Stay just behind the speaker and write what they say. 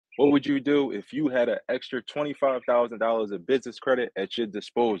What would you do if you had an extra $25,000 of business credit at your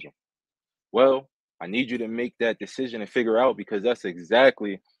disposal? Well, I need you to make that decision and figure out because that's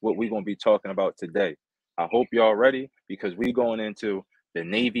exactly what we're going to be talking about today. I hope y'all ready because we going into the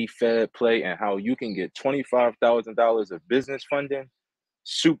Navy Fed play and how you can get $25,000 of business funding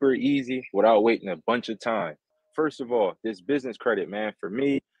super easy without waiting a bunch of time. First of all, this business credit, man, for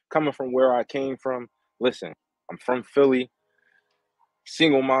me, coming from where I came from, listen, I'm from Philly,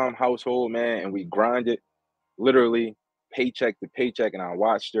 single mom household, man, and we grinded literally paycheck to paycheck. And I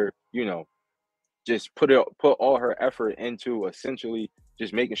watched her, just put all her effort into essentially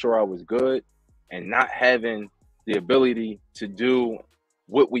just making sure I was good and not having the ability to do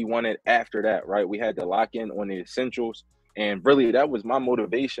what we wanted after that, right? We had to lock in on the essentials. And really that was my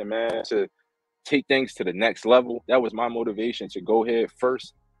motivation, man, to take things to the next level. That was my motivation to go ahead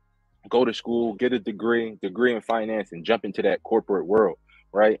first, go to school, get a degree in finance, and jump into that corporate world,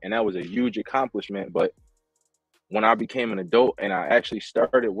 right? And that was a huge accomplishment. But when I became an adult and I actually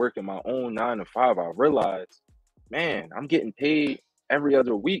started working my own 9 to 5, I realized, man, I'm getting paid every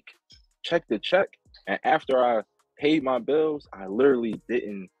other week, check to check. And after I paid my bills, I literally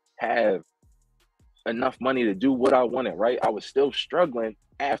didn't have enough money to do what I wanted, right? I was still struggling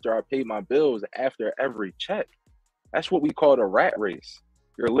after I paid my bills after every check. That's what we call the rat race.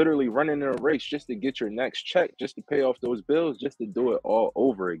 You're literally running in a race just to get your next check, just to pay off those bills, just to do it all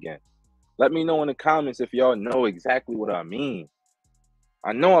over again. Let me know in the comments if y'all know exactly what I mean.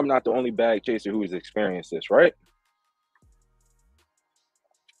 I know I'm not the only bag chaser who has experienced this, right?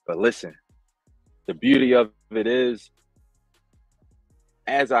 But listen, the beauty of it is,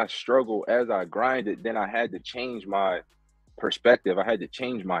 as I struggle, as I grinded, then I had to change my perspective. I had to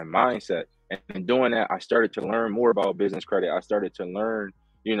change my mindset. And in doing that, I started to learn more about business credit. I started to learn,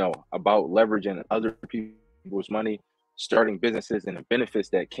 about leveraging other people's money, starting businesses, and the benefits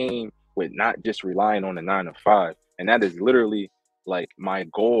that came with not just relying on the 9 to 5. And that is literally like my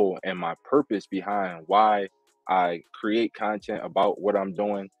goal and my purpose behind why I create content about what I'm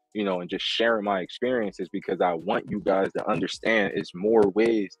doing, and just sharing my experiences, because I want you guys to understand it's more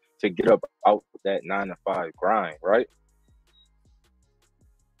ways to get up out that 9 to 5 grind, right?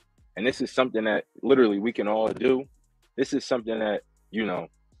 And this is something that literally we can all do. This is something that,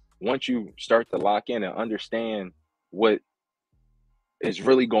 once you start to lock in and understand what is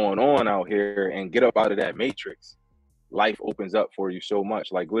really going on out here and get up out of that matrix, life opens up for you so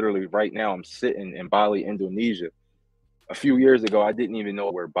much. Like literally right now, I'm sitting in Bali, Indonesia. A few years ago, I didn't even know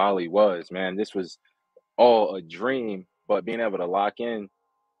where Bali was, man. This was all a dream, but being able to lock in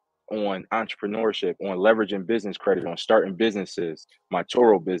on entrepreneurship, on leveraging business credit, on starting businesses, my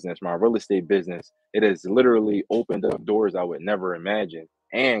Toro business, my real estate business. It has literally opened up doors I would never imagine.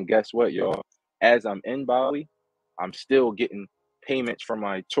 And guess what, y'all? As I'm in Bali, I'm still getting payments from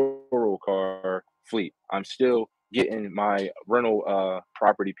my Toro car fleet. I'm still getting my rental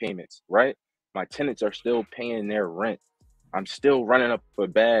property payments, right? My tenants are still paying their rent. I'm still running up a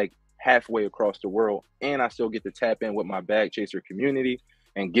bag halfway across the world, and I still get to tap in with my bag chaser community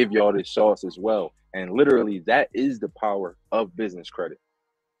and give y'all this sauce as well. And literally, that is the power of business credit.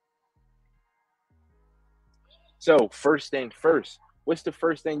 So first thing first, what's the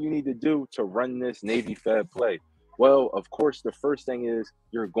first thing you need to do to run this Navy Fed play? Well, of course, the first thing is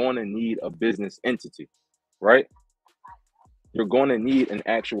you're going to need a business entity, right? You're going to need an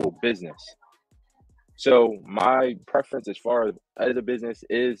actual business. So my preference as far as a business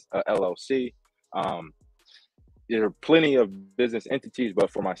is a LLC. Um, there are plenty of business entities,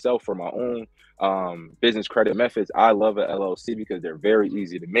 but for myself, for my own business credit methods, I love a LLC because they're very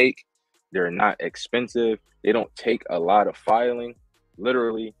easy to make. They're not expensive. They don't take a lot of filing.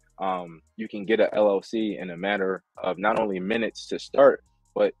 Literally, you can get a LLC in a matter of not only minutes to start,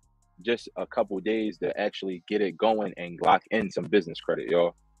 but just a couple days to actually get it going and lock in some business credit,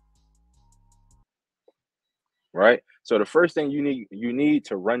 y'all. Right? So the first thing you need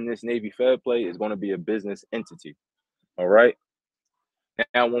to run this Navy Fed play is going to be a business entity. All right.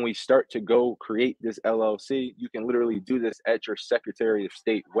 Now, when we start to go create this LLC, you can literally do this at your Secretary of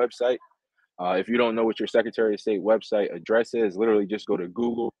State website. If you don't know what your Secretary of State website address is, literally just go to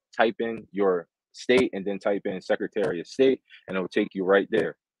Google, type in your state, and then type in Secretary of State, and it will take you right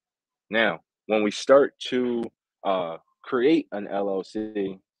there. Now, when we start to create an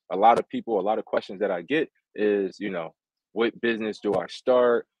LLC, a lot of questions that I get is, what business do I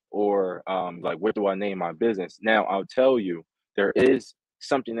start? Or like, what do I name my business? Now, I'll tell you, there is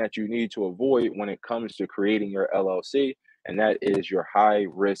something that you need to avoid when it comes to creating your LLC, and that is your high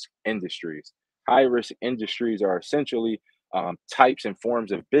risk industries. High risk industries are essentially types and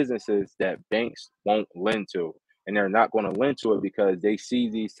forms of businesses that banks won't lend to. and they're not going to lend to it because they see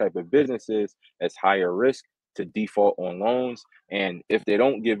these type of businesses as higher risk to default on loans. And if they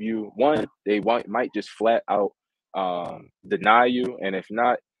don't give you one, they might just flat out deny you. And if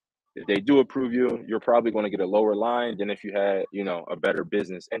not, if they do approve you, you're probably going to get a lower line than if you had, a better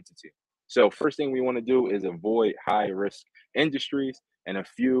business entity. So first thing we want to do is avoid high risk industries, and a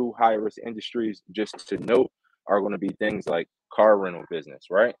few high risk industries just to note are going to be things like car rental business,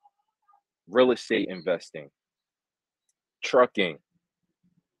 right? Real estate investing, trucking,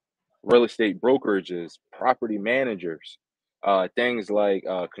 real estate brokerages, property managers, things like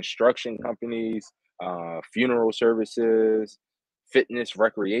construction companies, funeral services, fitness,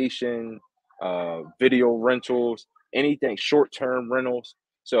 recreation, video rentals, anything short term rentals.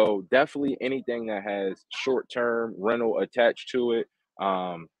 So, definitely anything that has short term rental attached to it.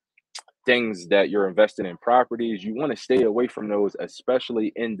 Um, Things that you're investing in properties, you want to stay away from those,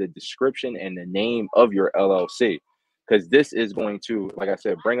 especially in the description and the name of your LLC, because this is going to, like I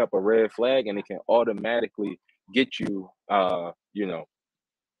said, bring up a red flag, and it can automatically get you,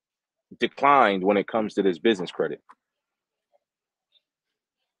 declined when it comes to this business credit.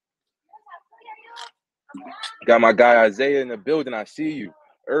 Got my guy Isaiah in the building. I see you.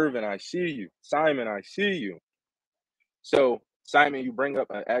 Irvin, I see you. Simon, I see you. So, Simon, you bring up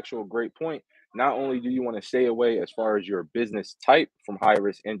an actual great point. Not only do you want to stay away as far as your business type from high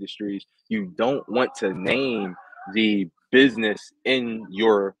risk industries, you don't want to name the business in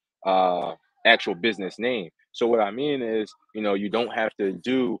your actual business name. So, what I mean is, you don't have to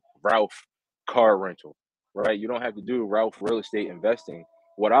do Ralph car rental, right? You don't have to do Ralph real estate investing.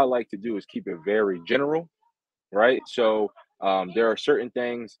 What I like to do is keep it very general, right? So there are certain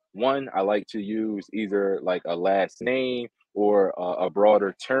things. One, I like to use either like a last name or a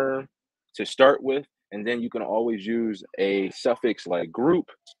broader term to start with, and then you can always use a suffix like group,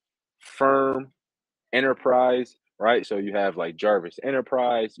 firm, enterprise, right? So you have like Jarvis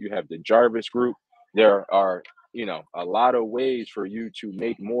Enterprise, you have the Jarvis Group. There are, a lot of ways for you to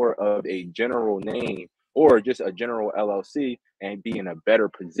make more of a general name or just a general LLC and be in a better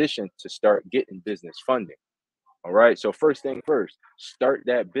position to start getting business funding. All right. So first thing first, start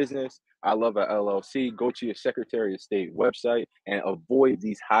that business. I love a LLC. Go to your Secretary of State website and avoid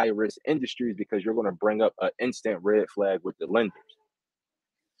these high risk industries because you're going to bring up an instant red flag with the lenders.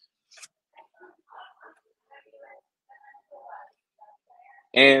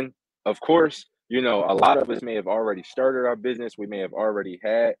 And of course, a lot of us may have already started our business. We may have already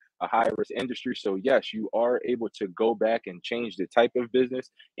had a high risk industry. So, yes, you are able to go back and change the type of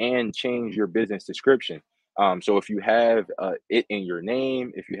business and change your business description. So, if you have it in your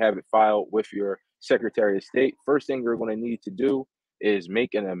name, if you have it filed with your Secretary of State, first thing you're going to need to do is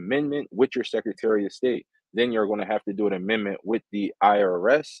make an amendment with your Secretary of State. Then you're going to have to do an amendment with the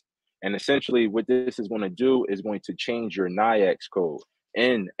IRS. And essentially, what this is going to do is going to change your NAICS code.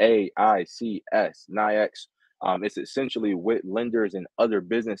 NAICS. It's essentially what lenders and other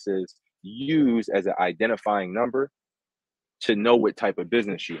businesses use as an identifying number to know what type of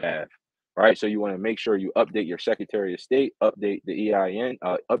business you have. Right. So you want to make sure you update your Secretary of State, update the EIN,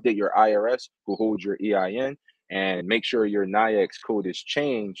 update your IRS who holds your EIN, and make sure your NAICS code is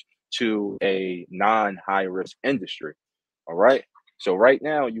changed to a non-high risk industry. All right. So right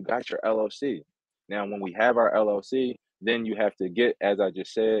now you got your LLC. Now, when we have our LLC, then you have to get, as I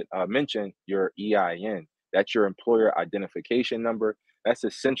just said, mentioned, your EIN. That's your employer identification number. That's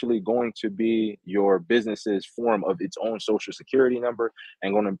essentially going to be your business's form of its own social security number,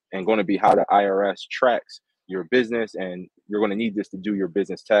 and going to be how the IRS tracks your business. And you're going to need this to do your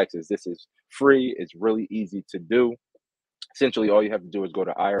business taxes. This is free. It's really easy to do. Essentially, all you have to do is go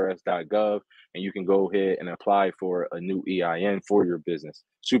to irs.gov, and you can go ahead and apply for a new EIN for your business.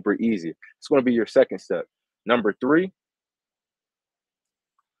 Super easy. It's going to be your second step. Number three,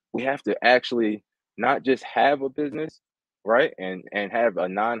 we have to actually not just have a business, right? And have a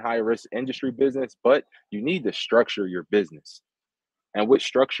non-high risk industry business, but you need to structure your business. And what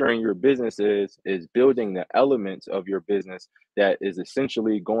structuring your business is building the elements of your business that is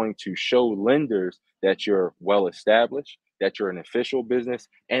essentially going to show lenders that you're well established, that you're an official business,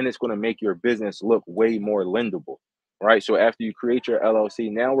 and it's going to make your business look way more lendable. Right. So after you create your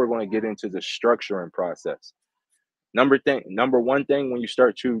LLC, now we're going to get into the structuring process. Number one thing when you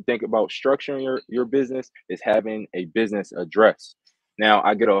start to think about structuring your business is having a business address. Now,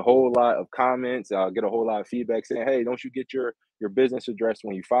 I get a whole lot of comments, I get a whole lot of feedback saying, "Hey, don't you get your business address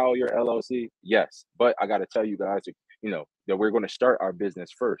when you file your LLC?" Yes, but I got to tell you guys, that we're going to start our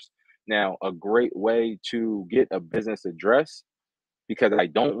business first. Now, a great way to get a business address because I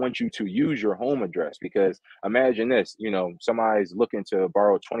don't want you to use your home address. Because imagine this, somebody's looking to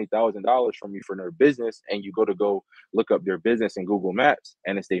borrow $20,000 from you for their business, and you go look up their business in Google Maps,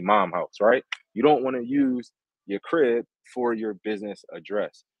 and it's their mom house, right? You don't want to use your crib for your business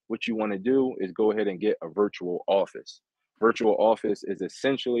address. What you want to do is go ahead and get a virtual office. Virtual office is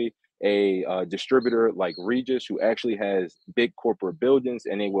essentially a distributor like Regis, who actually has big corporate buildings,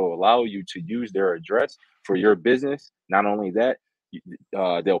 and they will allow you to use their address for your business. Not only that,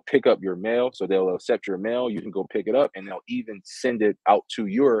 they'll pick up your mail, so they'll accept your mail. You can go pick it up, and they'll even send it out to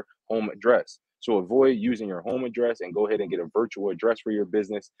your home address. So avoid using your home address and go ahead and get a virtual address for your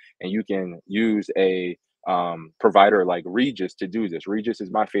business. And you can use a provider like Regis to do this. Regis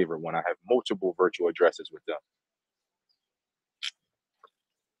is my favorite one. I have multiple virtual addresses with them.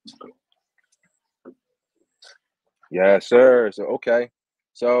 Yes, sir. So okay.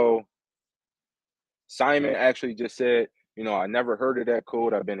 So Simon actually just said, I never heard of that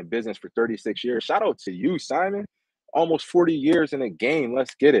code. I've been in business for 36 years. Shout out to you, Simon. Almost 40 years in the game.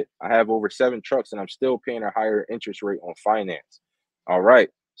 Let's get it. I have over 7 trucks and I'm still paying a higher interest rate on finance. All right.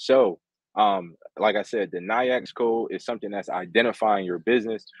 So, like I said, the NIAX code is something that's identifying your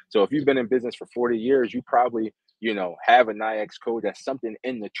business. So if you've been in business for 40 years, you probably, have a NIAX code that's something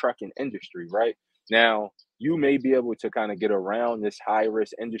in the trucking industry, right? Now, you may be able to kind of get around this high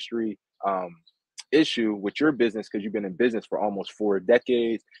risk industry issue with your business because you've been in business for almost 4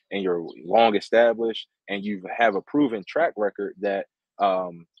 decades and you're long established and you have a proven track record that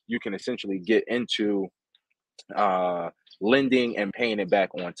you can essentially get into uh, lending and paying it back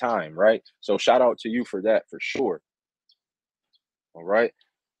on time, right? So shout out to you for that for sure. All right.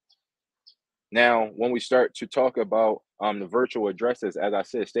 Now, when we start to talk about the virtual addresses, as I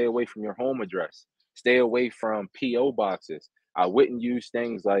said, stay away from your home address. Stay away from PO boxes. I wouldn't use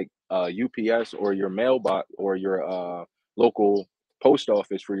things like UPS or your mailbox or your local post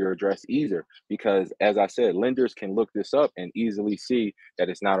office for your address either, because as I said, lenders can look this up and easily see that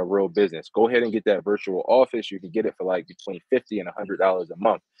it's not a real business. Go ahead and get that virtual office. You can get it for like between $50 and $100 a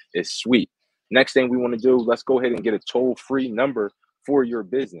month. It's sweet. Next thing we want to do, let's go ahead and get a toll-free number for your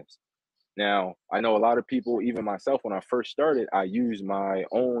business. Now, I know a lot of people, even myself, when I first started, I used my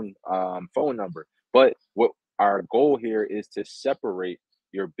own phone number. But what our goal here is to separate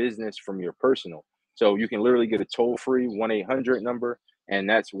your business from your personal. So you can literally get a toll-free 1-800 number, and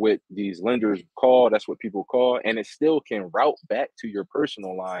that's what these lenders call. That's what people call, and it still can route back to your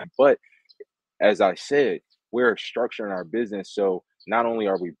personal line. But as I said, we're structuring our business. So not only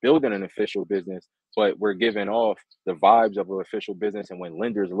are we building an official business, but we're giving off the vibes of an official business. And when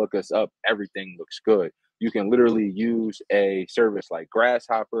lenders look us up, everything looks good. You can literally use a service like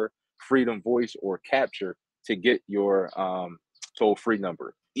Grasshopper, Freedom Voice, or Capture to get your toll free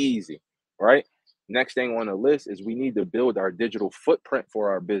number. Easy, right? Next thing on the list is we need to build our digital footprint for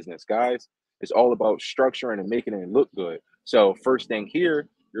our business, guys. It's all about structuring and making it look good. So, first thing here,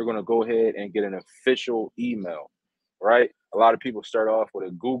 you're going to go ahead and get an official email, right? A lot of people start off with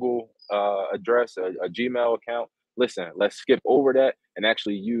a Google address, a Gmail account. Listen, let's skip over that and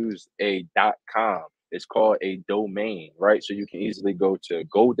actually use a .com. It's called a domain, right? So you can easily go to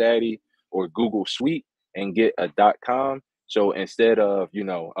GoDaddy or Google Suite and get a .com. So instead of,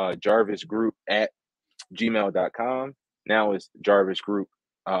 Jarvis Group at gmail.com, now it's Jarvis Group,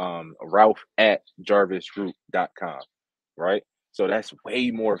 Ralph at jarvisgroup.com, right? So that's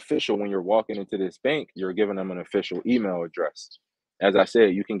way more official. When you're walking into this bank, you're giving them an official email address. As I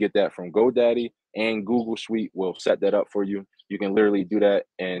said, you can get that from GoDaddy, and Google Suite will set that up for you. You can literally do that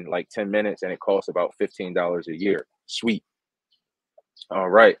in like 10 minutes and it costs about $15 a year. Sweet. All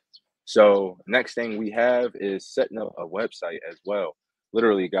right. So next thing we have is setting up a website as well.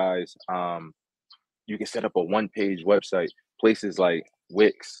 Literally, guys, you can set up a one-page website. Places like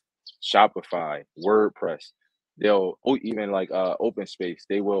Wix, Shopify, WordPress, even like Open Space,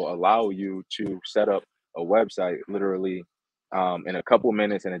 they will allow you to set up a website literally in a couple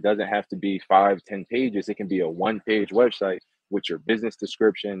minutes, and it doesn't have to be 5-10 pages. It can be a one-page website with your business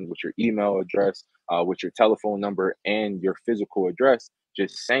description, with your email address, with your telephone number, and your physical address,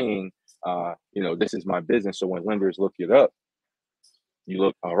 just saying, this is my business. So when lenders look it up, you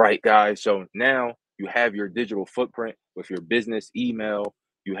look, all right, guys. So now you have your digital footprint with your business email.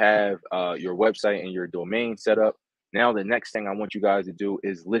 You have your website and your domain set up. Now, the next thing I want you guys to do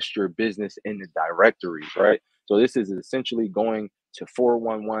is list your business in the directories, right? So this is essentially going to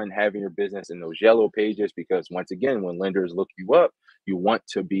 411, having your business in those yellow pages, because once again, when lenders look you up, you want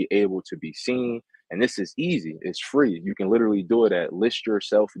to be able to be seen. And this is easy. It's free. You can literally do it at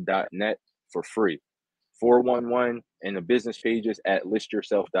listyourself.net for free. 411 and the business pages at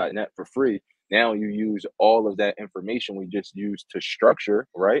listyourself.net for free. Now you use all of that information we just used to structure,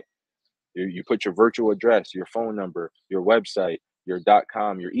 right? You put your virtual address, your phone number, your website, your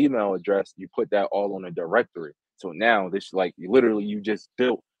 .com, your email address. You put that all on a directory. So now this, like, literally, you just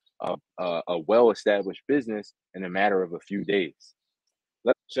built a well-established business in a matter of a few days.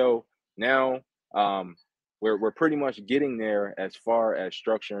 So now, we're pretty much getting there as far as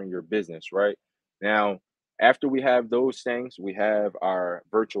structuring your business, right? Now, after we have those things, we have our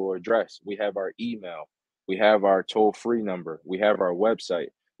virtual address, we have our email, we have our toll-free number, we have our website.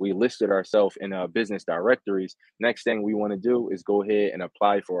 We listed ourselves in business directories. Next thing we want to do is go ahead and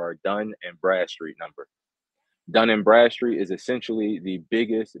apply for our Dun and Bradstreet number. Dun and Bradstreet is essentially the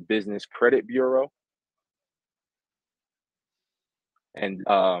biggest business credit bureau, and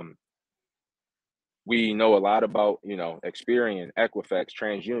we know a lot about, Experian, Equifax,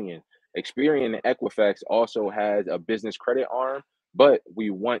 TransUnion. Experian and Equifax also has a business credit arm, but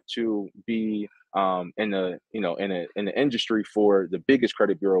we want to be in the in the industry for the biggest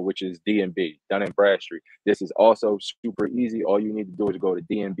credit bureau, which is DNB, Dun and Bradstreet. This is also super easy. All you need to do is go to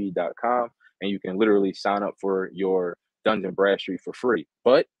dnb.com and you can literally sign up for your Dun and Bradstreet for free.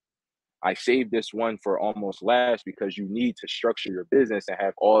 But I saved this one for almost last because you need to structure your business and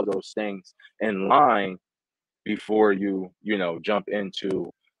have all those things in line before you jump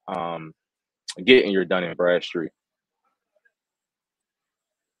into um, getting your Dun and Bradstreet.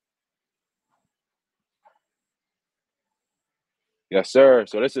 Yes, sir.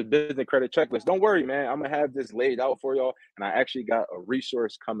 So this is business credit checklist. Don't worry, man. I'm gonna have this laid out for y'all, and I actually got a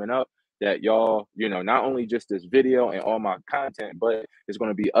resource coming up that y'all, not only just this video and all my content, but there's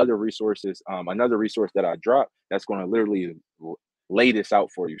gonna be other resources. Another resource that I dropped that's gonna literally lay this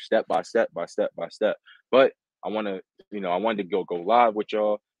out for you, step by step by step by step. But I wanna, I wanted to go live with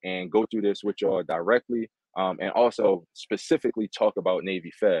y'all and go through this with y'all directly, and also specifically talk about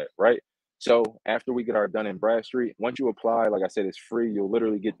Navy Fed, right? So after we get our Dun and Bradstreet, once you apply, like I said, it's free. You'll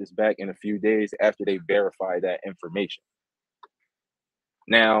literally get this back in a few days after they verify that information.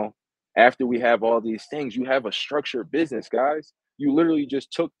 Now, after we have all these things, you have a structured business, guys. You literally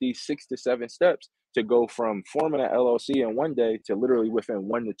just took these 6 to 7 steps to go from forming an LLC in one day to literally within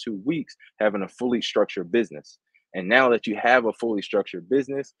 1 to 2 weeks having a fully structured business. And now that you have a fully structured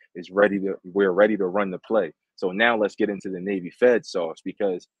business, we're ready to run the play. So now let's get into the Navy Fed sauce,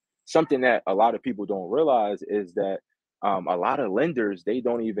 because something that a lot of people don't realize is that a lot of lenders, they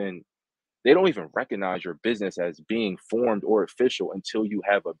don't even recognize your business as being formed or official until you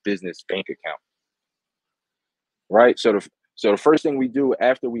have a business bank account, right? So the first thing we do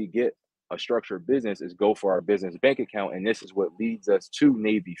after we get a structured business is go for our business bank account, and this is what leads us to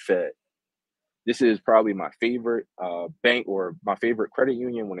Navy Fed. This is probably my favorite bank or my favorite credit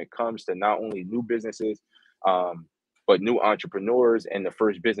union when it comes to not only new businesses, um, but new entrepreneurs and the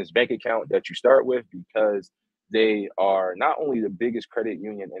first business bank account that you start with, because they are not only the biggest credit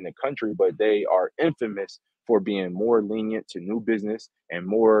union in the country, but they are infamous for being more lenient to new business and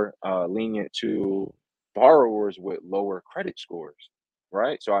more lenient to borrowers with lower credit scores,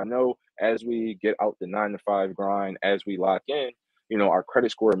 right? So I know as we get out the 9 to 5 grind, as we lock in, our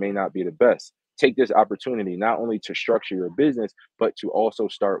credit score may not be the best. Take this opportunity not only to structure your business, but to also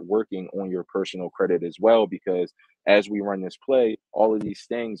start working on your personal credit as well. Because as we run this play, all of these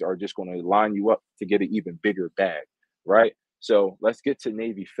things are just going to line you up to get an even bigger bag, right? So let's get to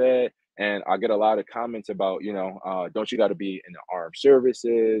Navy Fed. And I get a lot of comments about, don't you got to be in the armed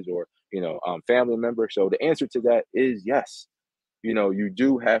services or, family member? So the answer to that is yes. You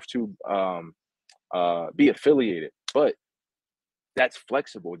do have to be affiliated, but that's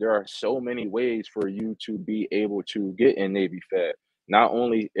flexible. There are so many ways for you to be able to get in Navy Fed. Not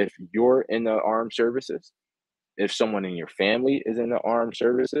only if you're in the armed services, if someone in your family is in the armed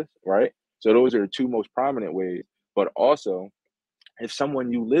services, right? So those are the two most prominent ways. But also, if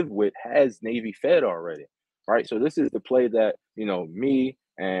someone you live with has Navy Fed already, right? So this is the play that, me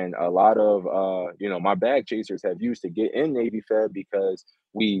and a lot of my bag chasers have used to get in Navy Fed, because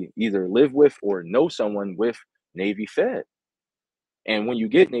we either live with or know someone with Navy Fed. And when you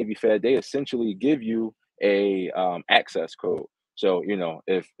get Navy Fed, they essentially give you a access code. So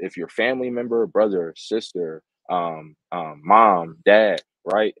if your family member, brother, sister, mom, dad,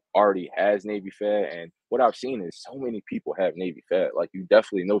 right, already has Navy Fed, and what I've seen is so many people have Navy Fed. Like, you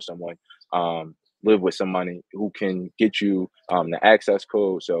definitely know someone, live with somebody who can get you the access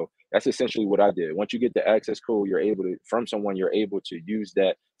code. So that's essentially what I did. Once you get the access code, you're able to from someone, you're able to use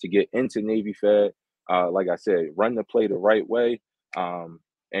that to get into Navy Fed. Like I said, run the play the right way, um,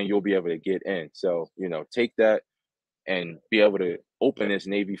 and you'll be able to get in. So, take that and be able to open this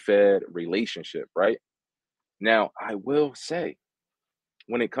Navy Fed relationship, right? Now, I will say,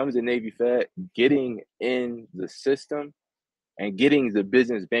 when it comes to Navy Fed, getting in the system and getting the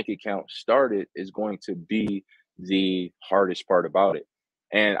business bank account started is going to be the hardest part about it.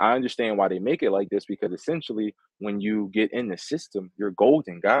 And I understand why they make it like this because essentially, when you get in the system, you're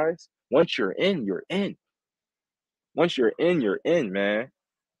golden, guys. Once you're in, you're in. Once you're in, man.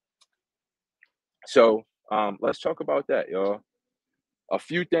 So let's talk about that, y'all. A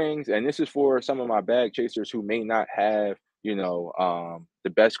few things, and this is for some of my bag chasers who may not have, the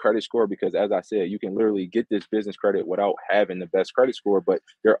best credit score, because as I said, you can literally get this business credit without having the best credit score. But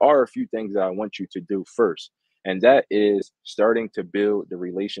there are a few things that I want you to do first. And that is starting to build the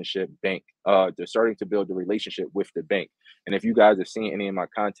relationship they're starting to build the relationship with the bank. And if you guys have seen any of my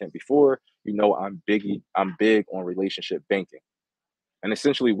content before, I'm big on relationship banking. And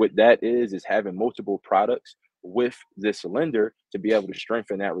essentially what that is having multiple products with this lender to be able to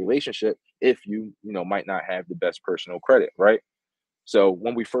strengthen that relationship if you might not have the best personal credit, right? So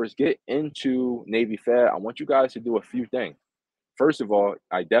when we first get into Navy Fed, I want you guys to do a few things. First of all,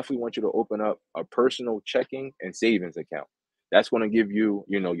 I definitely want you to open up a personal checking and savings account. That's going to give you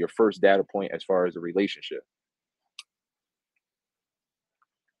your first data point as far as a relationship.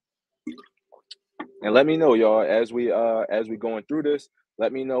 And let me know, y'all, as we going through this,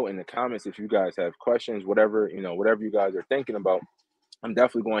 let me know in the comments if you guys have questions, whatever you guys are thinking about. I'm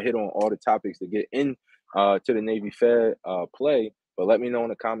definitely going to hit on all the topics to get in to the Navy Fed play, but let me know in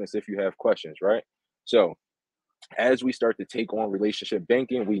the comments if you have questions, right? So as we start to take on relationship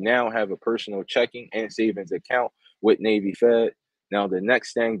banking, we now have a personal checking and savings account with Navy Fed. Now, the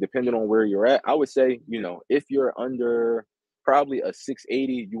next thing, depending on where you're at, I would say, if you're under probably a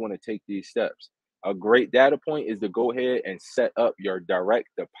 680, you want to take these steps. A great data point is to go ahead and set up your direct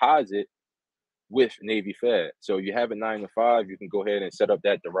deposit with Navy Fed. So you have a 9 to 5, you can go ahead and set up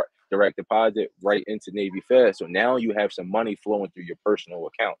that direct deposit right into Navy Fed. So now you have some money flowing through your personal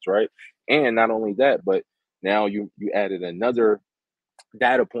accounts, right? And not only that, but now you added another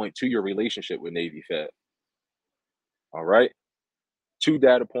data point to your relationship with Navy Fed. All right. 2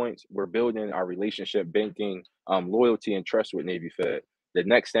 data points. We're building our relationship banking loyalty and trust with Navy Fed. The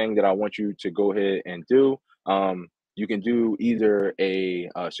next thing that I want you to go ahead and do, you can do either a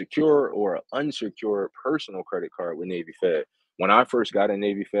secure or an unsecured personal credit card with Navy Fed. When I first got in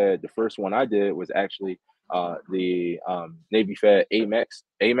Navy Fed, the first one I did was actually the Navy Fed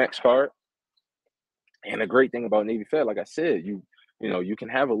Amex card. And the great thing about Navy Fed, like I said, you can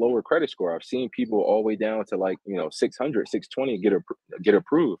have a lower credit score. I've seen people all the way down to like 600, 620 get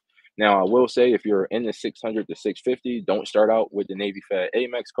approved. Now I will say if you're in the 600 to 650, don't start out with the Navy Fed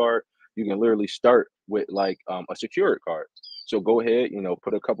Amex card. You can literally start with like a secured card. So go ahead,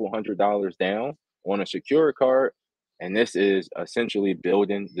 put a couple $100 down on a secured card, and this is essentially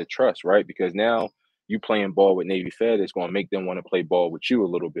building the trust, right? Because now you playing ball with Navy Fed is going to make them want to play ball with you a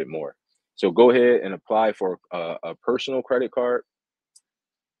little bit more. So go ahead and apply for a personal credit card.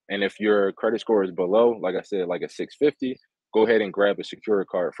 And if your credit score is below, like I said, like a 650, go ahead and grab a secured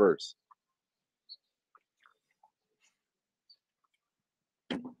card first.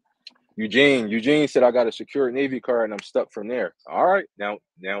 Eugene said I got a secure Navy card and I'm stuck from there. All right, now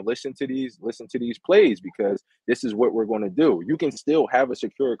listen to these plays, because this is what we're going to do. You can still have a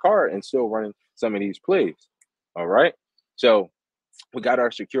secure card and still run some of these plays. All right, so we got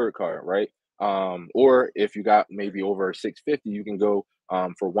our secured card, right? Or if you got maybe over 650, you can go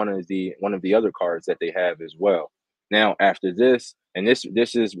for one of the other cards that they have as well. Now, after this, and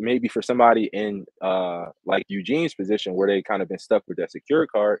this is maybe for somebody in like Eugene's position where they kind of been stuck with that secured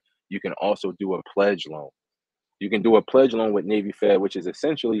card, you can also do a pledge loan. You can do a pledge loan with Navy Fed, which is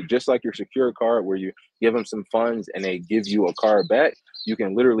essentially just like your secure card where you give them some funds and they give you a card back. You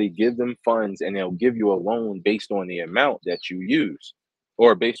can literally give them funds and they'll give you a loan based on the amount that you use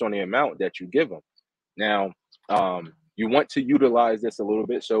or based on the amount that you give them. Now, you want to utilize this a little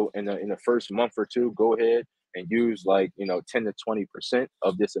bit. So in the first month or two, go ahead and use like 10 to 20%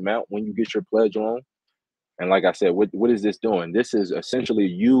 of this amount when you get your pledge loan. And like I said, what is this doing? This is essentially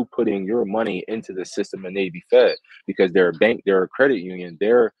you putting your money into the system of Navy Fed, because they're a bank, they're a credit union.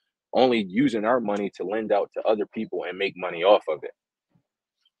 They're only using our money to lend out to other people and make money off of it,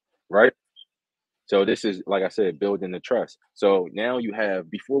 right? So this is, like I said, building the trust. So now you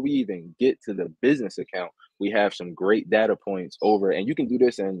have, before we even get to the business account, we have some great data points over, and you can do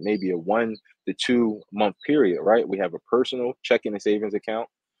this in maybe a 1 to 2 month period, right? We have a personal checking and savings account.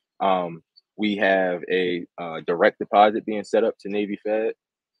 We have a direct deposit being set up to Navy Fed.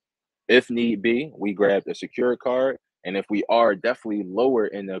 If need be, we grab a secure card. And if we are definitely lower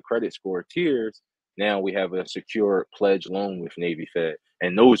in the credit score tiers, Now we have a secure pledge loan with Navy Fed.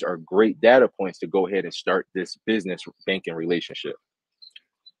 And those are great data points to go ahead and start this business banking relationship.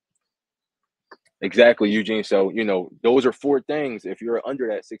 Exactly, Eugene. So, those are four things. If you're under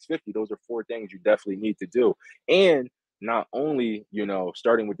that 650, those are four things you definitely need to do. And not only,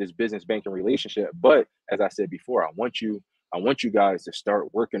 starting with this business banking relationship, but as I said before, I want you guys to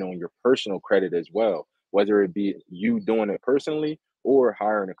start working on your personal credit as well. Whether it be you doing it personally or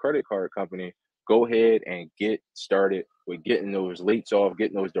hiring a credit card company, go ahead and get started with getting those lates off,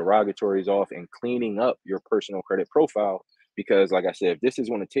 getting those derogatories off, and cleaning up your personal credit profile because like I said, if this is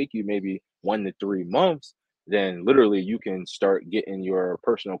going to take you maybe 1 to 3 months, then literally you can start getting your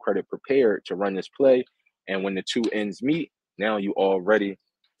personal credit prepared to run this play. And when the two ends meet, now you all ready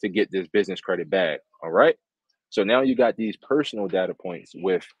to get this business credit back. All right. So now you got these personal data points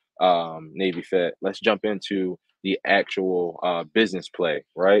with Navy Fed. Let's jump into the actual business play,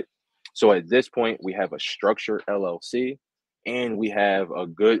 right? So at this point, we have a structured LLC and we have a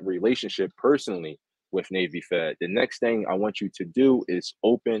good relationship personally with Navy Fed. The next thing I want you to do is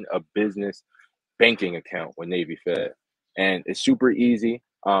open a business banking account with Navy Fed. And it's super easy.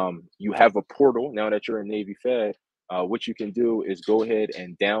 You have a portal now that you're in Navy Fed. What you can do is go ahead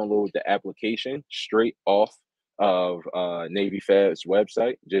and download the application straight off of Navy Fed's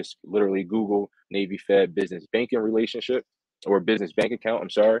website. Just literally Google Navy Fed business banking relationship or business bank account, I'm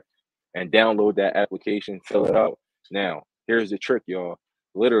sorry, and download that application, fill it out. Now, here's the trick, y'all.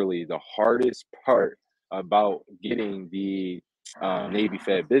 Literally, the hardest part about getting the Navy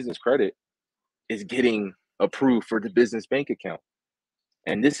Fed business credit is getting approved for the business bank account.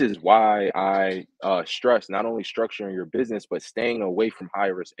 And this is why I stress not only structuring your business, but staying away from high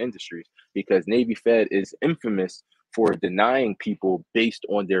risk industries because Navy Fed is infamous for denying people based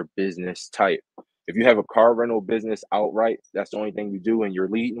on their business type. If you have a car rental business outright, that's the only thing you do, and you're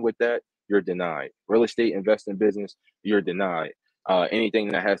leading with that, you're denied. Real estate investing business, you're denied. Anything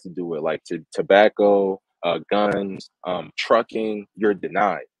that has to do with like tobacco, guns, trucking, you're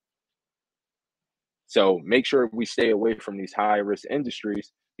denied. So make sure we stay away from these high risk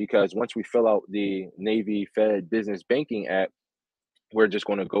industries because once we fill out the Navy Fed business banking app, we're just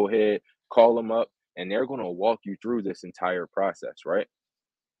going to go ahead, call them up, and they're going to walk you through this entire process, right?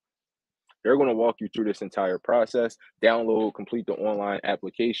 They're going to walk you through this entire process, download, complete the online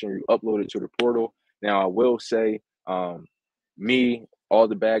application, you upload it to the portal. Now, I will say, me, all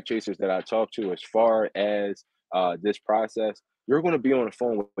the bag chasers that I talk to, as far as this process, you're going to be on the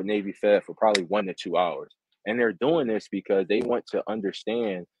phone with Navy Fed for probably 1 to 2 hours. And they're doing this because they want to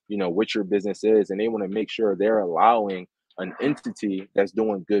understand, what your business is, and they want to make sure they're allowing an entity that's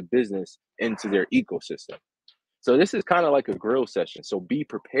doing good business into their ecosystem. So this is kind of like a grill session. So be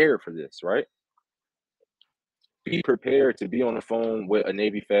prepared for this, right? Be prepared to be on the phone with a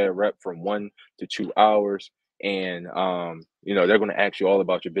Navy Fed rep from 1 to 2 hours. And they're going to ask you all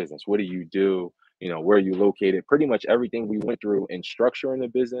about your business. What do you do? Where are you located? Pretty much everything we went through in structuring the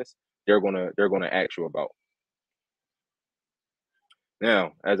business, they're gonna ask you about.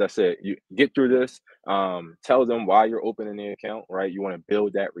 Now, as I said, you get through this, tell them why you're opening the account, right? You want to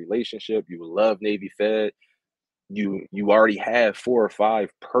build that relationship. You love Navy Fed. You already have 4 or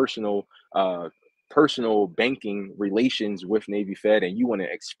 5 personal banking relations with Navy Fed, and you want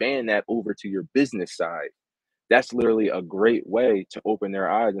to expand that over to your business side. That's literally a great way to open their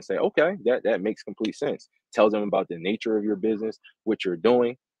eyes and say, okay, that makes complete sense. Tell them about the nature of your business, what you're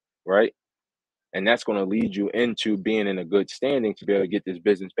doing, right? And that's going to lead you into being in a good standing to be able to get this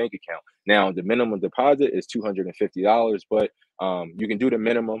business bank account. Now, the minimum deposit is $250, but you can do the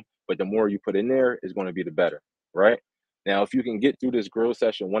minimum, but the more you put in there is going to be the better, right? Now, if you can get through this grill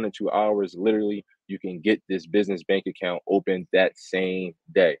session 1 to 2 hours, literally, you can get this business bank account open that same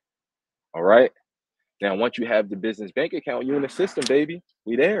day. All right. Now, once you have the business bank account, you in the system, baby.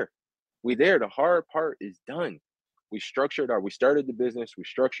 We there. We there. The hard part is done. We started the business, we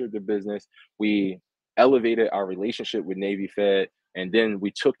structured the business, we elevated our relationship with Navy Fed, and then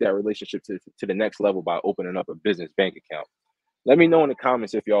we took that relationship to the next level by opening up a business bank account. Let me know in the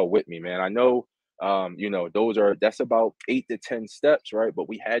comments if y'all with me, man. I know that's about 8 to 10 steps, right? But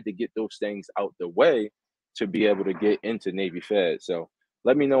we had to get those things out the way to be able to get into Navy Fed. So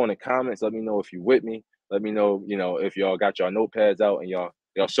let me know in the comments. Let me know if you with me. Let me know, if y'all got y'all notepads out and y'all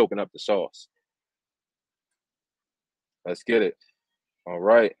soaking up the sauce. Let's get it. All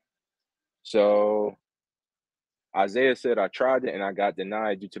right. So Isaiah said I tried it and I got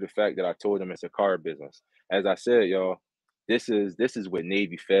denied due to the fact that I told him it's a car business. As I said, y'all, this is what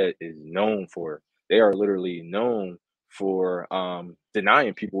Navy Fed is known for. They are literally known for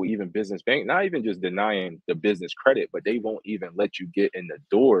denying people even business bank, not even just denying the business credit, but they won't even let you get in the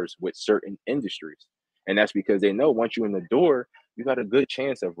doors with certain industries. And that's because they know once you're in the door, you got a good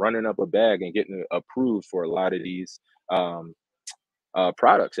chance of running up a bag and getting approved for a lot of these um,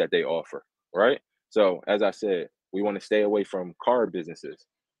 products that they offer, right? So, as I said, we want to stay away from car businesses.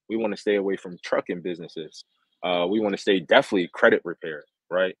 We want to stay away from trucking businesses. We want to stay definitely credit repair,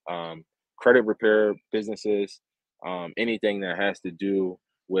 right? Credit repair businesses, anything that has to do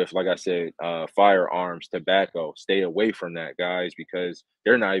with, like I said, firearms, tobacco. Stay away from that, guys, because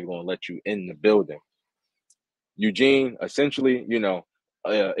they're not even going to let you in the building. Eugene, essentially,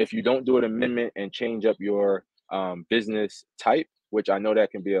 if you don't do an amendment and change up your business type, which I know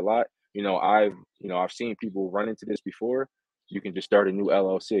that can be a lot, I've seen people run into this before. You can just start a new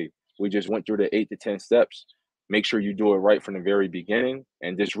LLC. We just went through the 8 to 10 steps. Make sure you do it right from the very beginning,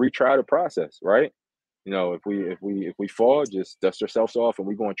 and just retry the process. Right? If we fall, just dust ourselves off, and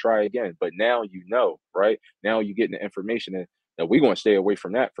we're going to try again. But now right? Now you getting the information, and that we're going to stay away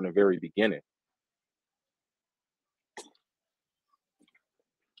from that from the very beginning.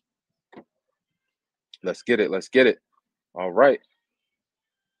 Let's get it. Let's get it. All right.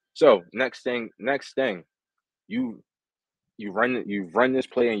 So next thing, you you run this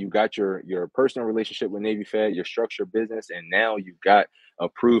play, and you got your personal relationship with Navy Fed, your structured business, and now you got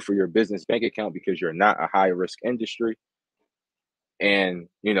approved for your business bank account because you're not a high risk industry, and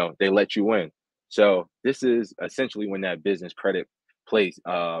they let you in. So this is essentially when that business credit place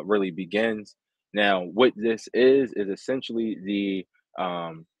really begins. Now what this is essentially the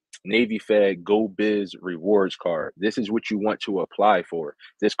Navy Fed Go Biz rewards card. This is what you want to apply for.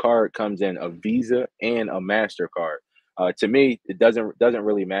 This card comes in a Visa and a MasterCard. To me, it doesn't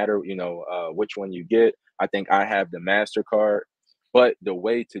really matter, which one you get. I think I have the MasterCard, but the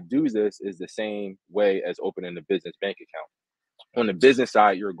way to do this is the same way as opening a business bank account. On the business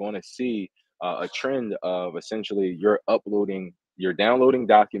side, you're going to see a trend of essentially you're downloading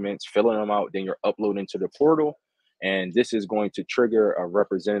documents, filling them out, then you're uploading to the portal, and this is going to trigger a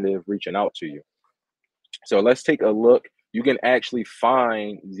representative reaching out to you. So let's take a look. You can actually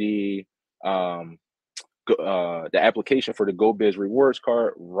find the application for the GoBiz rewards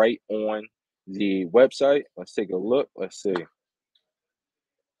card right on the website. Let's take a look. Let's see.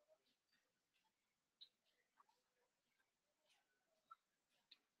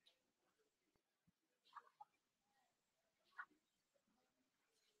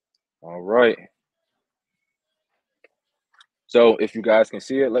 All right. So if you guys can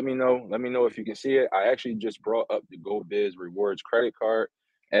see it, let me know. Let me know if you can see it. I actually just brought up the GoBiz Rewards credit card.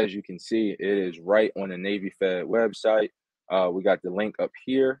 As you can see, it is right on the Navy Fed website. We got the link up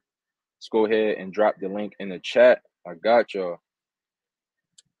here. Let's go ahead and drop the link in the chat. I got y'all.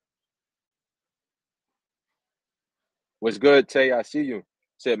 What's good, Tay? I see you.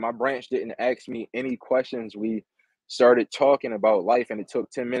 Said my branch didn't ask me any questions. We started talking about life, and it took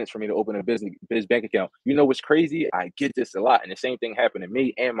 10 minutes for me to open a biz bank account. You know what's crazy? I get this a lot, and the same thing happened to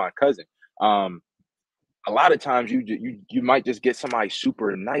me and my cousin. Um, a lot of times you might just get somebody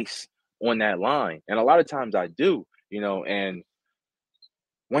super nice on that line, and a lot of times I do, and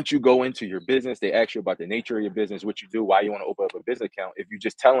once you go into your business, they ask you about the nature of your business, what you do, why you want to open up a business account. If you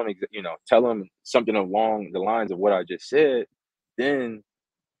just tell them, tell them something along the lines of what I just said, then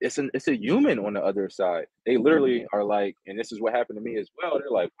it's a human on the other side. They literally are like, and this is what happened to me as well.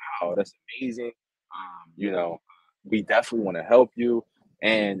 They're like, wow, that's amazing. We definitely want to help you.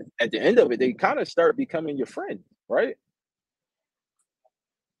 And at the end of it, they kind of start becoming your friend, right?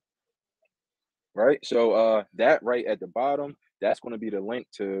 Right. So that right at the bottom, that's going to be the link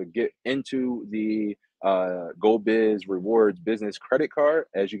to get into the GoBiz Rewards business credit card,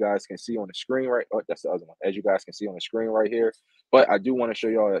 as you guys can see on the screen right. Oh, that's the other one. As you guys can see on the screen right here. But I do want to show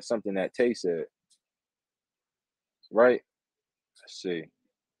y'all something that Tay said, right? Let's see.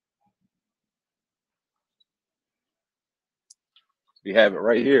 We have it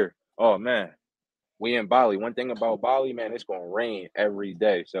right here. Oh man. We in Bali. One thing about Bali, man, it's gonna rain every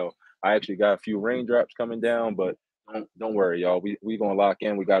day. So I actually got a few raindrops coming down, but don't worry, y'all. We gonna lock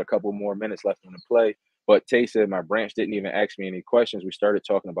in. We got a couple more minutes left on the play. But Tay said my branch didn't even ask me any questions. We started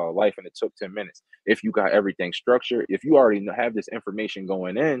talking about life, and it took 10 minutes. If you got everything structured, if you already have this information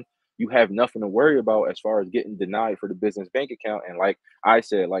going in, you have nothing to worry about as far as getting denied for the business bank account. And like I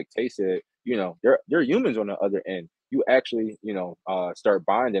said, like Tay said, they're humans on the other end. You actually, start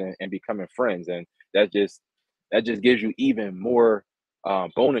bonding and becoming friends, and that just that just gives you even more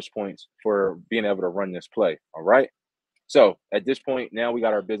bonus points for being able to run this play. All right. So at this point, now we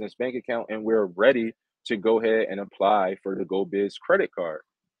got our business bank account, and we're ready to go ahead and apply for the GoBiz credit card.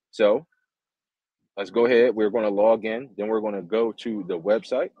 So Let's go ahead. We're going to log in. Then we're going to go to the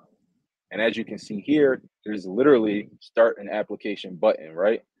website. And as you can see here, there's literally start an application button,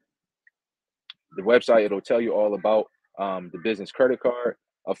 right? The website, it'll tell you all about the business credit card.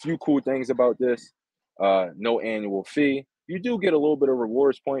 A few cool things about this: no annual fee. You do get a little bit of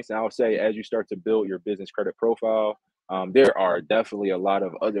rewards points, and I'll say as you start to build your business credit profile, there are definitely a lot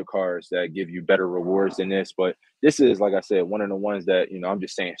of other cards that give you better rewards than this. But this is, like I said, one of the ones that I'm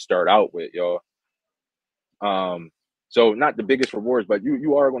just saying start out with, y'all. So not the biggest rewards, but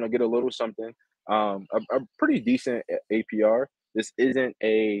you are going to get a little something, a pretty decent APR. This isn't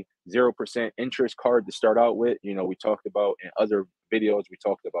a 0% interest card to start out with. We talked about in other videos, we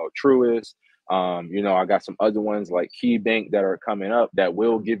talked about Truist. I got some other ones like Key Bank that are coming up that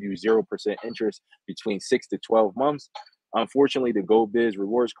will give you 0% interest between 6 to 12 months. Unfortunately, the Go Biz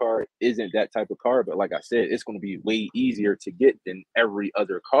rewards card isn't that type of card, but like I said, it's going to be way easier to get than every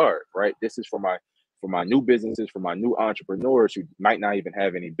other card, right? This is for my new businesses, for my new entrepreneurs who might not even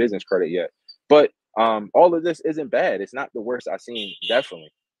have any business credit yet. But all of this isn't bad. It's not the worst I've seen,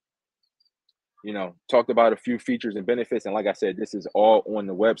 definitely. Talked about a few features and benefits. And like I said, this is all on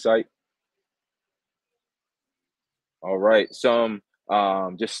the website. All right. Some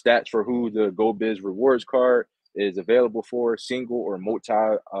just stats for who the Go Biz rewards card is available for: single or multi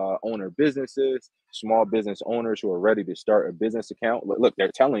owner businesses, small business owners who are ready to start a business account. Look,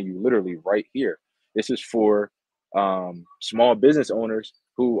 they're telling you literally right here. This is for small business owners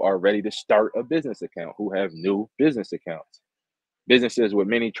who are ready to start a business account, who have new business accounts. Businesses with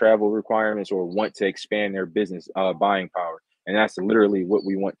many travel requirements or want to expand their business buying power. And that's literally what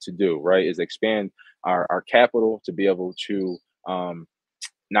we want to do, right? Is expand our capital to be able to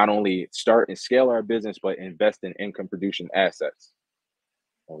not only start and scale our business, but invest in income producing assets.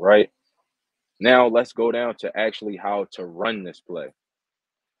 All right. Now let's go down to actually how to run this play.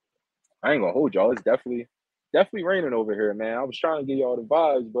 I ain't gonna hold y'all. It's definitely raining over here, man. I was trying to give y'all the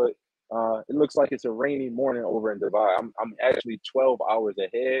vibes, but it looks like it's a rainy morning over in Dubai. I'm actually 12 hours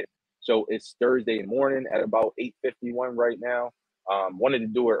ahead, so it's Thursday morning at about 8:51 right now. Wanted to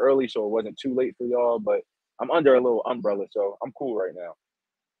do it early so it wasn't too late for y'all, but I'm under a little umbrella, so I'm cool right now.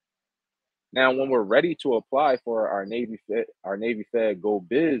 Now, when we're ready to apply for our Navy Fed Go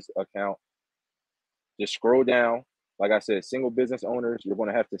Biz account, just scroll down. Like I said, single business owners, you're going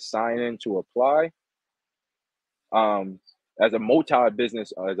to have to sign in to apply. um as a multi-owner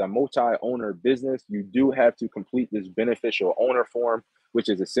business, you do have to complete this beneficial owner form, which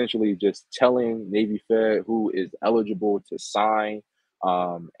is essentially just telling Navy Fed who is eligible to sign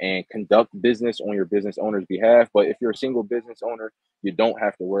and conduct business on your business owner's behalf. But if you're a single business owner, you don't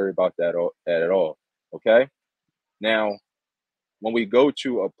have to worry about that at all. Okay. Now, when we go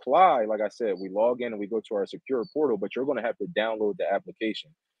to apply, like I said, we log in and we go to our secure portal, but you're going to have to download the application.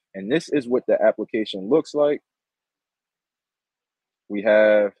 And this is what the application looks like. We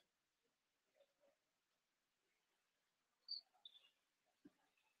have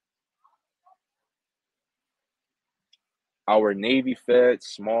our Navy Fed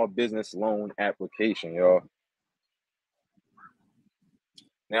small business loan application, y'all.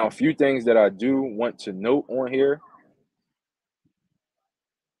 Now, a few things that I do want to note on here.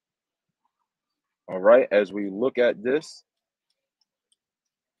 All right, as we look at this,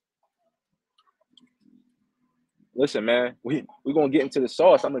 listen, man, we're gonna get into the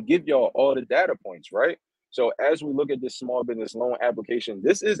sauce. I'm gonna give y'all all the data points, right? So as we look at this small business loan application,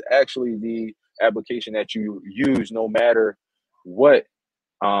 this is actually the application that you use no matter what,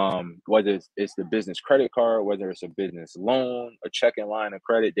 whether it's the business credit card, whether it's a business loan, a checking line of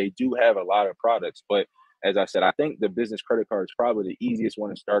credit. They do have a lot of products, but as I said, I think the business credit card is probably the easiest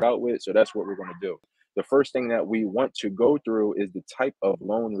one to start out with. So that's what we're going to do. The first thing that we want to go through is the type of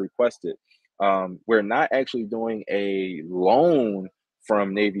loan requested. We're not actually doing a loan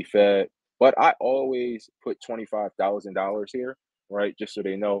from Navy Fed, but I always put $25,000 here, right? Just so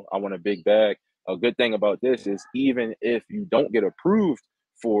they know I want a big bag. A good thing about this is even if you don't get approved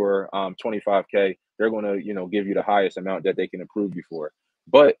for 25K, they're going to give you the highest amount that they can approve you for.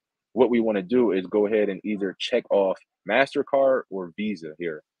 But what we want to do is go ahead and either check off MasterCard or Visa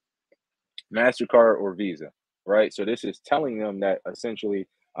here. MasterCard or Visa, right? So this is telling them that essentially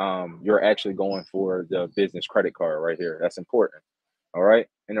you're actually going for the business credit card right here. That's important. All right.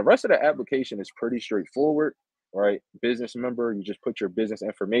 And the rest of the application is pretty straightforward, right? Business member, you just put your business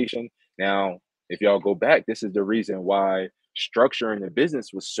information. Now, if y'all go back, this is the reason why structuring the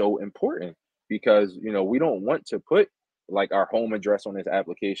business was so important, because, we don't want to put like our home address on this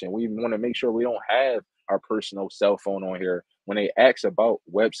application. We want to make sure we don't have our personal cell phone on here when they ask about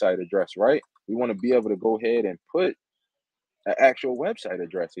website address, right? We want to be able to go ahead and put an actual website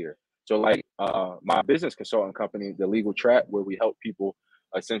address here. So like my business consulting company, the Legal Trap, where we help people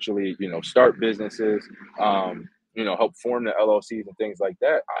essentially, start businesses, help form the LLCs and things like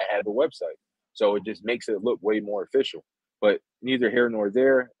that. I have a website. So it just makes it look way more official. But neither here nor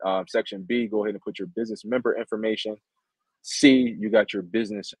there. Section B, go ahead and put your business member information. C, you got your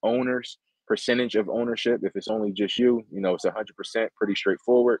business owners, percentage of ownership. If it's only just you, it's 100%, pretty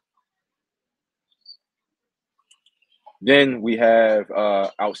straightforward. Then we have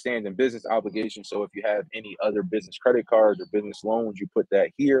outstanding business obligations. So if you have any other business credit cards or business loans, you put that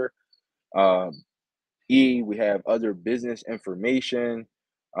here. E, we have other business information.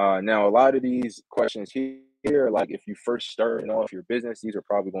 Now, a lot of these questions here, like if you first starting off your business, these are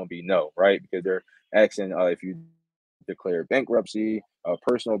probably going to be no, right? Because they're asking if you declare bankruptcy,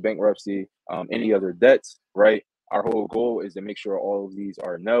 personal bankruptcy, any other debts, right? Our whole goal is to make sure all of these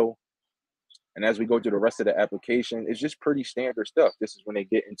are no. And as we go through the rest of the application, it's just pretty standard stuff. This is when they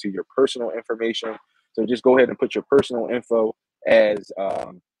get into your personal information. So just go ahead and put your personal info as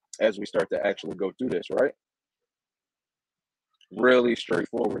we start to actually go through this, right? Really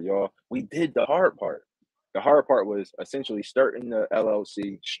straightforward, y'all. We did the hard part. The hard part was essentially starting the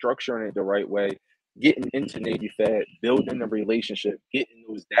LLC, structuring it the right way, getting into Navy Fed, building the relationship, getting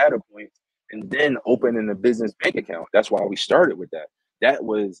those data points, and then opening the business bank account. That's why we started with that. That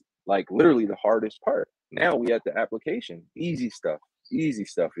was like literally the hardest part. Now we at the application. Easy stuff,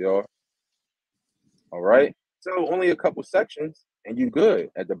 y'all. All right. So only a couple sections and you good.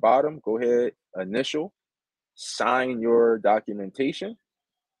 At the bottom, go ahead, initial, sign your documentation,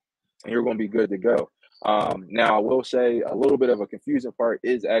 and you're going to be good to go. Now, I will say a little bit of a confusing part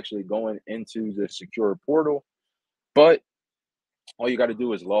is actually going into the secure portal, but all you got to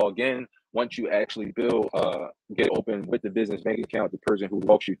do is log in. Once you actually get open with the business bank account, the person who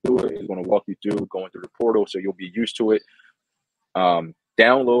walks you through it is going to walk you through going through the portal, so you'll be used to it.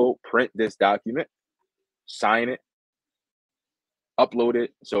 Download, print this document, sign it, upload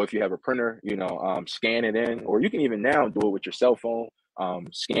it. So if you have a printer, scan it in, or you can even now do it with your cell phone.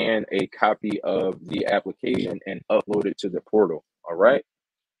 Scan a copy of the application and upload it to the portal. All right.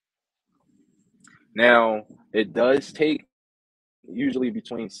 Now, it does take usually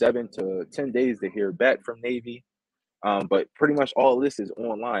between 7 to 10 days to hear back from Navy. But pretty much all of this is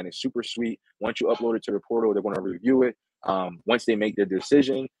online. It's super sweet. Once you upload it to the portal, they're going to review it. Once they make their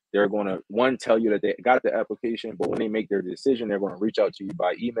decision, they're going to, tell you that they got the application, but when they make their decision, they're going to reach out to you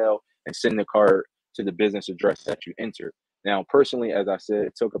by email and send the card to the business address that you entered. Now, personally, as I said,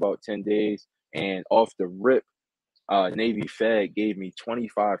 it took about 10 days, and off the rip, Navy Fed gave me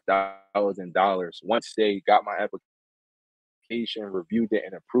 $25,000 once they got my application, reviewed it,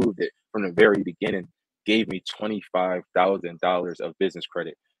 and approved it from the very beginning. Gave me $25,000 of business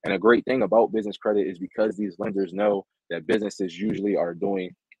credit. And a great thing about business credit is because these lenders know that businesses usually are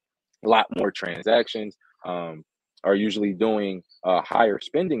doing a lot more transactions, are usually doing higher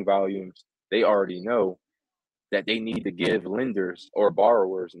spending volumes. They already know that they need to give lenders or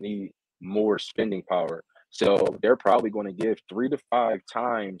borrowers need more spending power. So they're probably going to give 3 to 5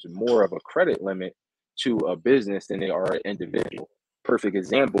 times more of a credit limit to a business than they are an individual. Perfect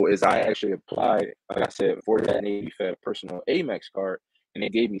example is I actually applied, like I said, for that Navy Fed personal Amex card, and they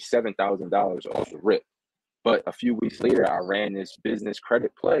gave me $7,000 off the rip. But a few weeks later, I ran this business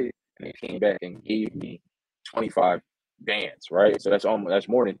credit play, and they came back and gave me 25 bands, right? So that's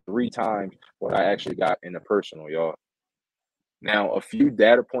more than 3 times what I actually got in the personal, y'all. Now, a few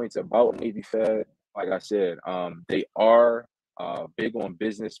data points about Navy Fed. Like I said, they are big on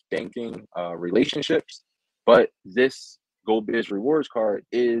business banking relationships, but this Go Biz Rewards card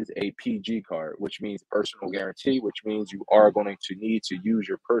is a PG card, which means personal guarantee, which means you are going to need to use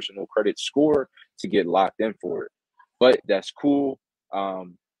your personal credit score to get locked in for it. But that's cool.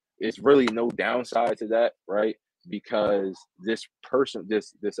 It's really no downside to that, right? Because this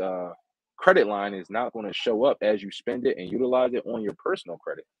credit line is not going to show up as you spend it and utilize it on your personal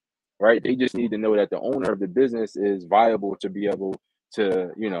credit, right? They just need to know that the owner of the business is viable to be able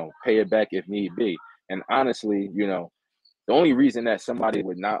to, pay it back if need be. And honestly, the only reason that somebody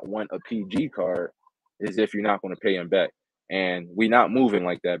would not want a PG card is if you're not going to pay them back. And we're not moving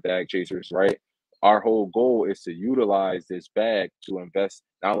like that, bag chasers, right? Our whole goal is to utilize this bag to invest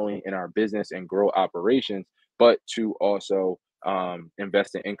not only in our business and grow operations, but to also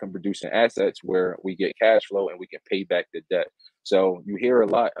invest in income producing assets where we get cash flow and we can pay back the debt. So you hear a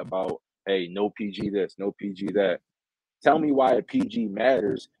lot about, hey, no PG this, no PG that. Tell me why a PG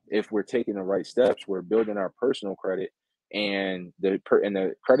matters if we're taking the right steps, we're building our personal credit, and the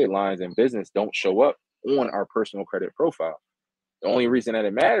credit lines in business don't show up on our personal credit profile. The only reason that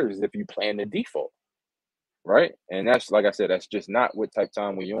it matters is if you plan to default. right? And that's, like I said, that's just not what type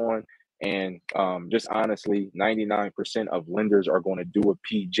time we're on. And just honestly, 99% of lenders are going to do a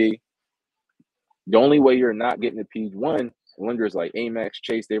PG. The only way you're not getting a PG, one, lenders like Amex,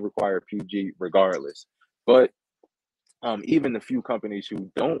 Chase, they require PG regardless. But even the few companies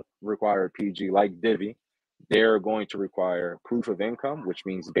who don't require PG, like Divvy, they're going to require proof of income, which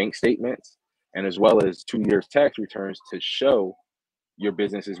means bank statements, and as well as 2 years tax returns to show your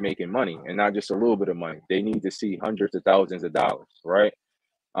business is making money and not just a little bit of money. They need to see hundreds of thousands of dollars, right?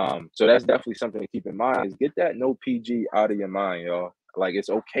 So that's definitely something to keep in mind, is get that no PG out of your mind, y'all. Like, it's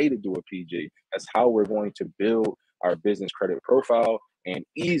okay to do a PG. That's how we're going to build our business credit profile and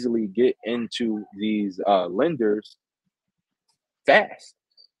easily get into these lenders fast,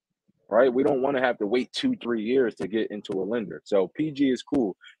 right? We don't want to have to wait 2, 3 years to get into a lender. So PG is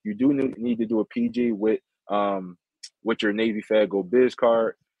cool. You do need to do a PG with your Navy Fed Go Biz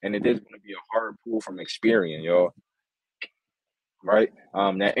card, and it is going to be a hard pull from Experian, y'all. Right?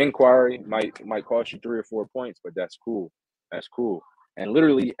 That inquiry might cost you 3 or 4 points, but that's cool. That's cool. And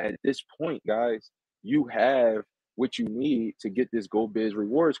literally at this point, guys, you have what you need to get this Go Biz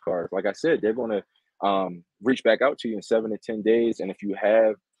rewards card. Like I said, they're going to reach back out to you in 7 to 10 days. And if you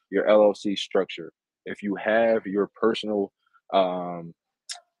have your LLC structure, if you have your personal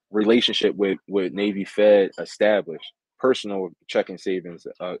relationship with Navy Fed established, personal checking savings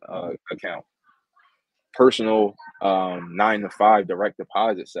account, personal 9 to 5 direct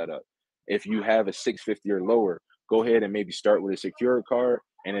deposit setup. If you have a 650 or lower, go ahead and maybe start with a secured card.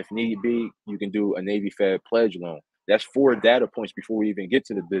 And if need be, you can do a Navy Fed pledge loan. That's 4 data points before we even get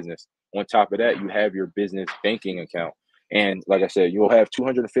to the business. On top of that, you have your business banking account. And like I said, you'll have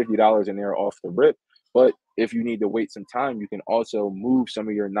 $250 in there off the rip. But if you need to wait some time, you can also move some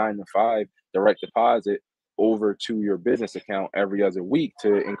of your 9 to 5 direct deposit over to your business account every other week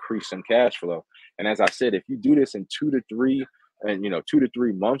to increase some cash flow. And as I said, if you do this in 2 to 3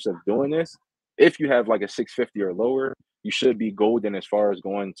 months of doing this, if you have like a 650 or lower, you should be golden as far as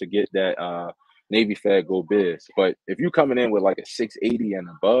going to get that Navy Fed Go Biz. But if you're coming in with like a 680 and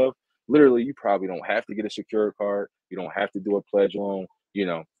above, literally you probably don't have to get a secure card. You don't have to do a pledge loan.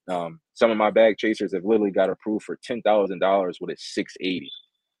 Some of my bag chasers have literally got approved for $10,000 with a 680.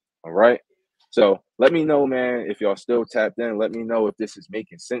 All right. So let me know, man, if y'all still tapped in. Let me know if this is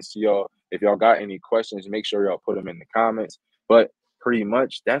making sense to y'all. If y'all got any questions, make sure y'all put them in the comments. But pretty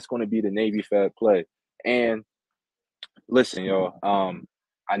much that's going to be the Navy Fed play. And listen, y'all,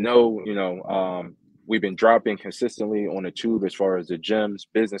 I know, we've been dropping consistently on the tube as far as the gems,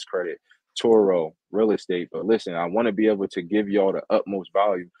 business credit, Toro, real estate. But listen, I want to be able to give y'all the utmost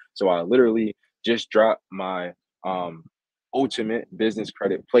value. So I literally just dropped my ultimate business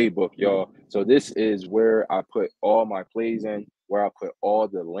credit playbook, y'all. So this is where I put all my plays in, where I put all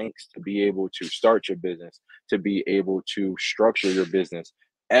the links to be able to start your business, to be able to structure your business.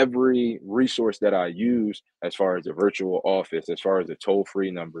 Every resource that I use, as far as the virtual office, as far as the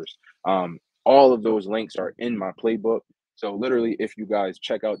toll-free numbers, all of those links are in my playbook. So literally, if you guys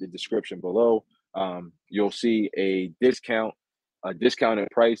check out the description below, you'll see a discounted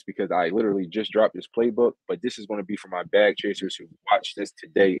price, because I literally just dropped this playbook. But this is going to be for my bag chasers who watch this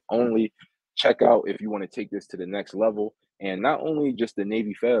today only. Check out if you want to take this to the next level, and not only just the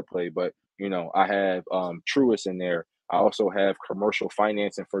Navy Fed play, but I have Truist in there. I also have commercial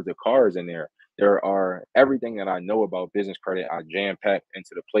financing for the cars in there. There are everything that I know about business credit, I jam packed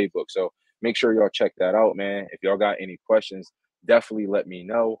into the playbook. So make sure y'all check that out, man. If y'all got any questions, definitely let me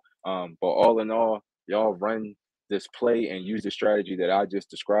know. But all in all, y'all run this play and use the strategy that I just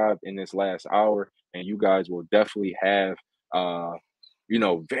described in this last hour, and you guys will definitely have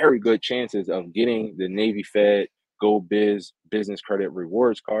very good chances of getting the Navy Fed Go Biz business credit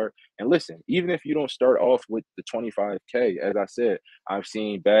rewards card. And listen, even if you don't start off with the 25K, as I said, I've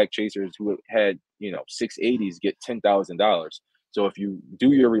seen bag chasers who had 680s get $10,000. So if you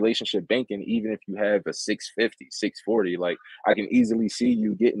do your relationship banking, even if you have a 650, 640, like, I can easily see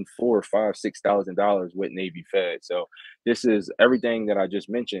you getting $4, 5, 6,000 with Navy Fed. So this is everything that I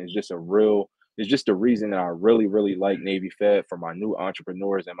just mentioned is just it's just the reason that I really, really like Navy Fed for my new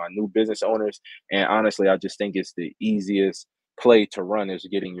entrepreneurs and my new business owners. And honestly, I just think it's the easiest play to run is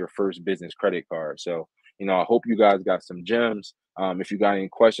getting your first business credit card. So, I hope you guys got some gems. If you got any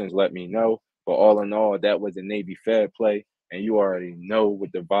questions, let me know. But all in all, that was the Navy Fed play. And you already know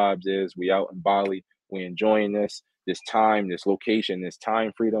what the vibes is. We out in Bali. We enjoying this time, this location, this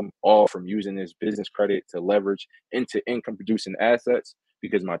time freedom, all from using this business credit to leverage into income producing assets,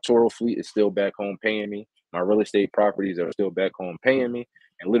 because my Toro fleet is still back home paying me. My real estate properties are still back home paying me.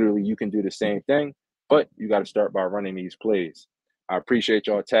 And literally, you can do the same thing, but you got to start by running these plays. I appreciate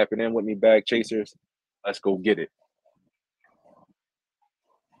y'all tapping in with me, bag chasers. Let's go get it.